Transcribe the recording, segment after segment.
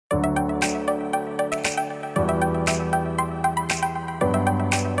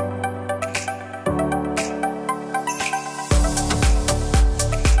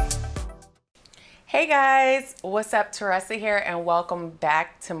Guys, what's up? Teressa here and welcome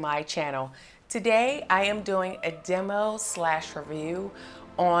back to my channel. Today I am doing a demo / review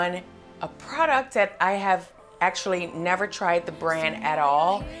on a product that I have actually never tried the brand at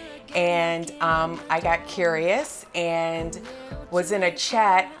all, and I got curious and was in a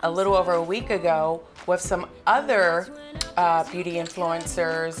chat a little over a week ago with some other beauty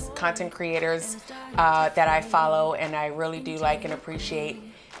influencers, content creators that I follow and I really do like and appreciate.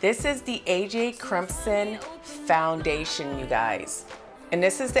 This is the AJ Crimson foundation, you guys. And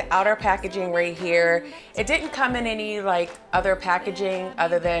this is the outer packaging right here. It didn't come in any like other packaging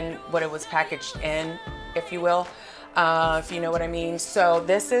other than what it was packaged in, if you will, if you know what I mean. So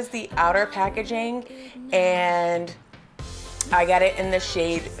this is the outer packaging and I got it in the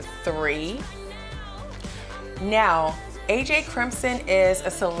shade 3. Now, AJ Crimson is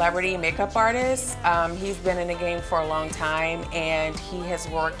a celebrity makeup artist. He's been in the game for a long time and he has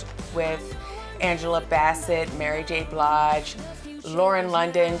worked with Angela Bassett, Mary J. Blige, Lauren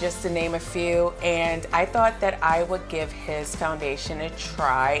London, just to name a few. And I thought that I would give his foundation a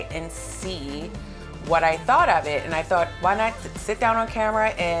try and see what I thought of it. And I thought, why not sit down on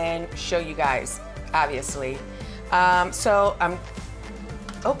camera and show you guys, obviously. So I'm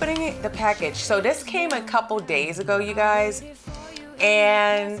opening the package. So this came a couple days ago, you guys,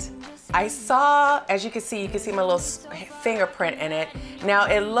 and I saw, as you can see my little fingerprint in it. Now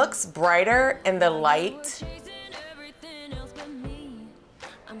it looks brighter in the light,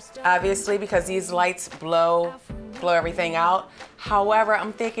 obviously, because these lights blow everything out. However,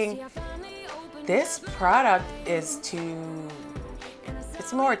 I'm thinking this product is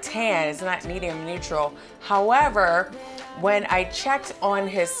it's more tan, it's not medium neutral. However, when I checked on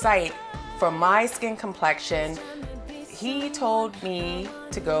his site for my skin complexion, he told me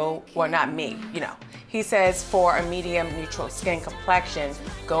to go, well, not me, you know. He says for a medium neutral skin complexion,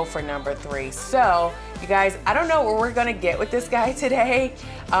 go for number 3. So, you guys, I don't know what we're gonna get with this guy today.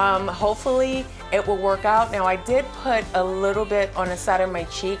 Hopefully it will work out. Now, I did put a little bit on the side of my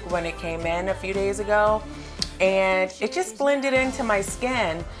cheek when it came in a few days ago, and it just blended into my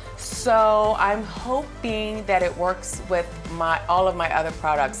skin. So I'm hoping that it works with all of my other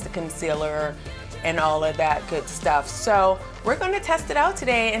products, the concealer and all of that good stuff. So we're going to test it out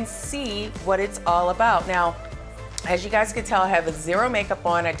today and see what it's all about. Now, as you guys can tell, I have zero makeup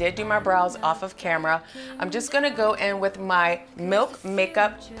on. I did do my brows off of camera. I'm just going to go in with my Milk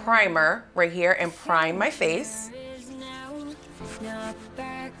Makeup Primer right here and prime my face.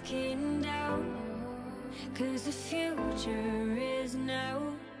 Cause the future is now.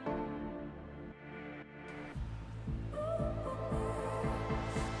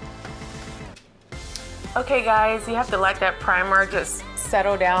 Okay guys, you have to let that primer just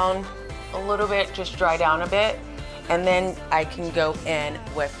settle down a little bit, just dry down a bit, and then I can go in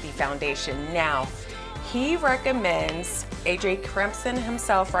with the foundation. Now, he recommends, AJ Crimson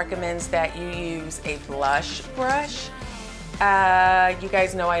himself recommends that you use a blush brush. You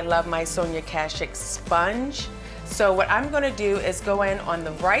guys know I love my Sonia Kashuk sponge. So what I'm going to do is go in on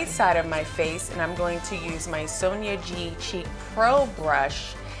the right side of my face and I'm going to use my Sonia G Cheek Pro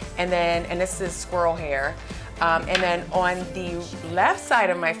brush, and this is squirrel hair. And then on the left side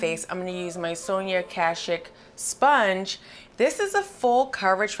of my face, I'm going to use my Sonia Kashuk sponge. This is a full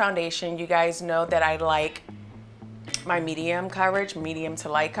coverage foundation. You guys know that I like my medium coverage, medium to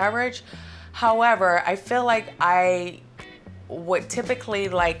light coverage. However, I feel like I would typically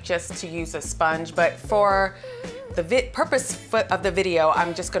like just to use a sponge, but for the purpose of the video,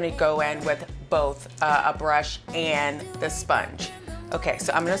 I'm just going to go in with both a brush and the sponge. Okay,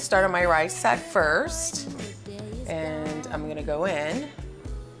 so I'm going to start on my right side first, and I'm going to go in.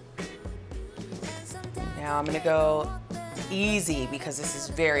 Now I'm going to go easy because this is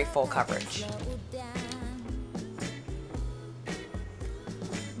very full coverage.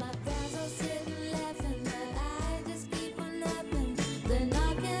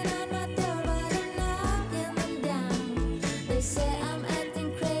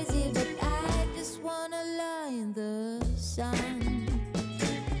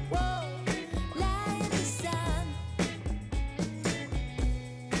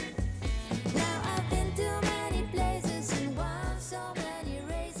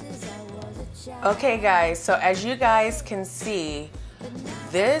 Okay guys, so as you guys can see,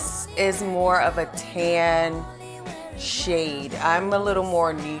 this is more of a tan shade. I'm a little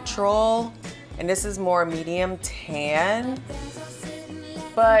more neutral, and this is more medium tan.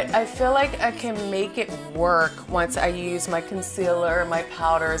 But I feel like I can make it work once I use my concealer, my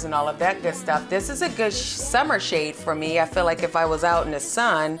powders, and all of that good stuff. This is a good summer shade for me. I feel like if I was out in the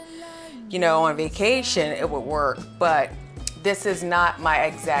sun, you know, on vacation, it would work. But this is not my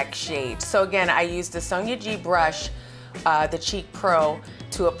exact shade. So again, I used the Sonia G brush, the Cheek Pro,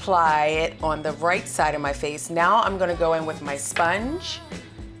 to apply it on the right side of my face. Now I'm gonna go in with my sponge,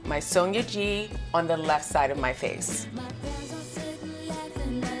 my Sonia G, on the left side of my face.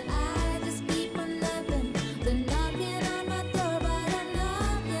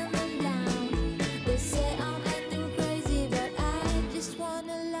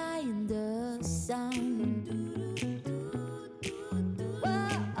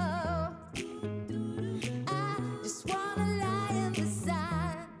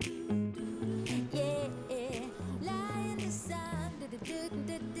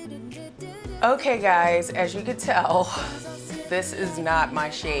 Okay guys, as you could tell, this is not my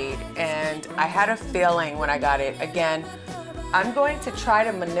shade, and I had a feeling when I got it. Again, I'm going to try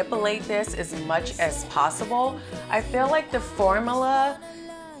to manipulate this as much as possible. I feel like the formula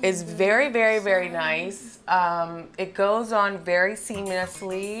is very, very, very nice. It goes on very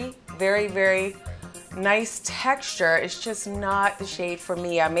seamlessly, very, very nice texture. It's just not the shade for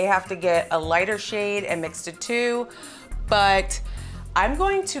me. I may have to get a lighter shade and mix the two, but I'm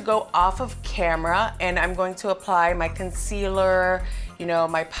going to go off of camera and I'm going to apply my concealer, you know,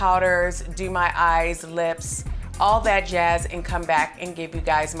 my powders, do my eyes, lips, all that jazz, and come back and give you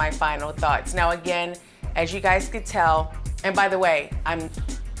guys my final thoughts. Now again, as you guys could tell, and by the way,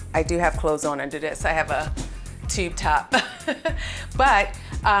 I do have clothes on under this. I have a tube top. But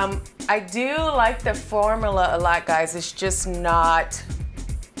I do like the formula a lot, guys. It's just not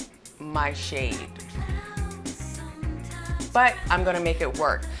my shade. But I'm gonna make it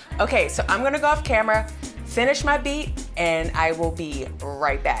work. Okay, so I'm gonna go off camera, finish my beat, and I will be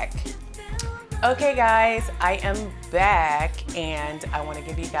right back. Okay guys, I am back, and I wanna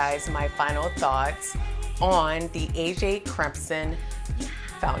give you guys my final thoughts on the AJ Crimson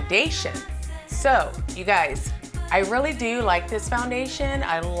foundation. So, you guys, I really do like this foundation.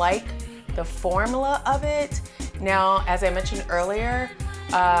 I like the formula of it. Now, as I mentioned earlier,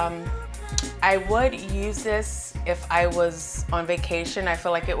 I would use this if I was on vacation. I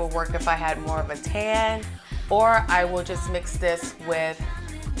feel like it would work if I had more of a tan, or I will just mix this with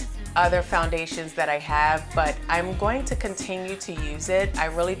other foundations that I have, but I'm going to continue to use it. I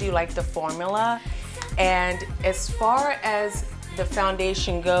really do like the formula. And as far as the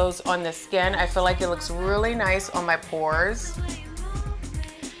foundation goes on the skin, I feel like it looks really nice on my pores.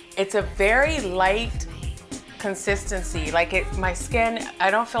 It's a very light consistency. Like my skin,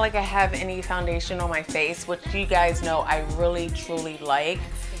 I don't feel like I have any foundation on my face, which you guys know I really truly like.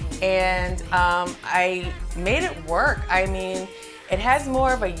 And I made it work. I mean, it has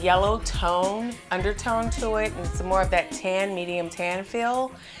more of a yellow tone, undertone to it, and it's more of that tan, medium tan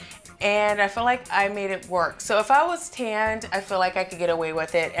feel. And I feel like I made it work. So if I was tanned, I feel like I could get away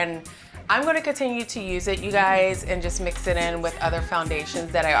with it. And I'm gonna continue to use it, you guys, and just mix it in with other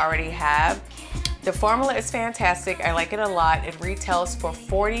foundations that I already have. The formula is fantastic. I like it a lot. It retails for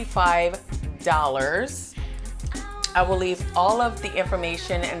 $45. I will leave all of the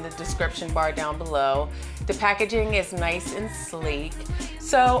information in the description bar down below. The packaging is nice and sleek.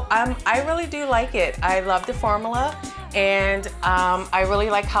 So I really do like it. I love the formula, and I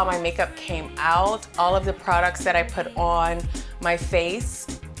really like how my makeup came out. All of the products that I put on my face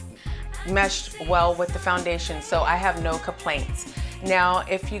meshed well with the foundation, so I have no complaints. Now,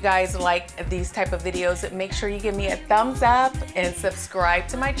 if you guys like these type of videos, make sure you give me a thumbs up and subscribe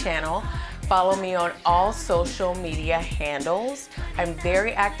to my channel. Follow me on all social media handles. I'm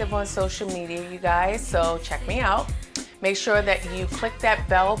very active on social media, you guys, so check me out. Make sure that you click that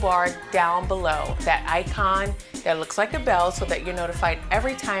bell bar down below, that icon that looks like a bell, so that you're notified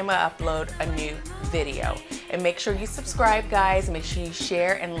every time I upload a new video. And make sure you subscribe, guys. Make sure you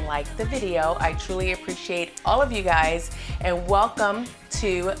share and like the video. I truly appreciate all of you guys, and welcome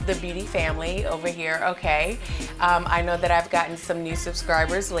to the beauty family over here, okay? I know that I've gotten some new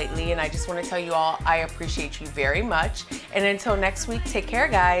subscribers lately, and I just want to tell you all I appreciate you very much. And until next week, take care,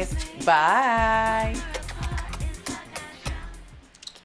 guys. Bye.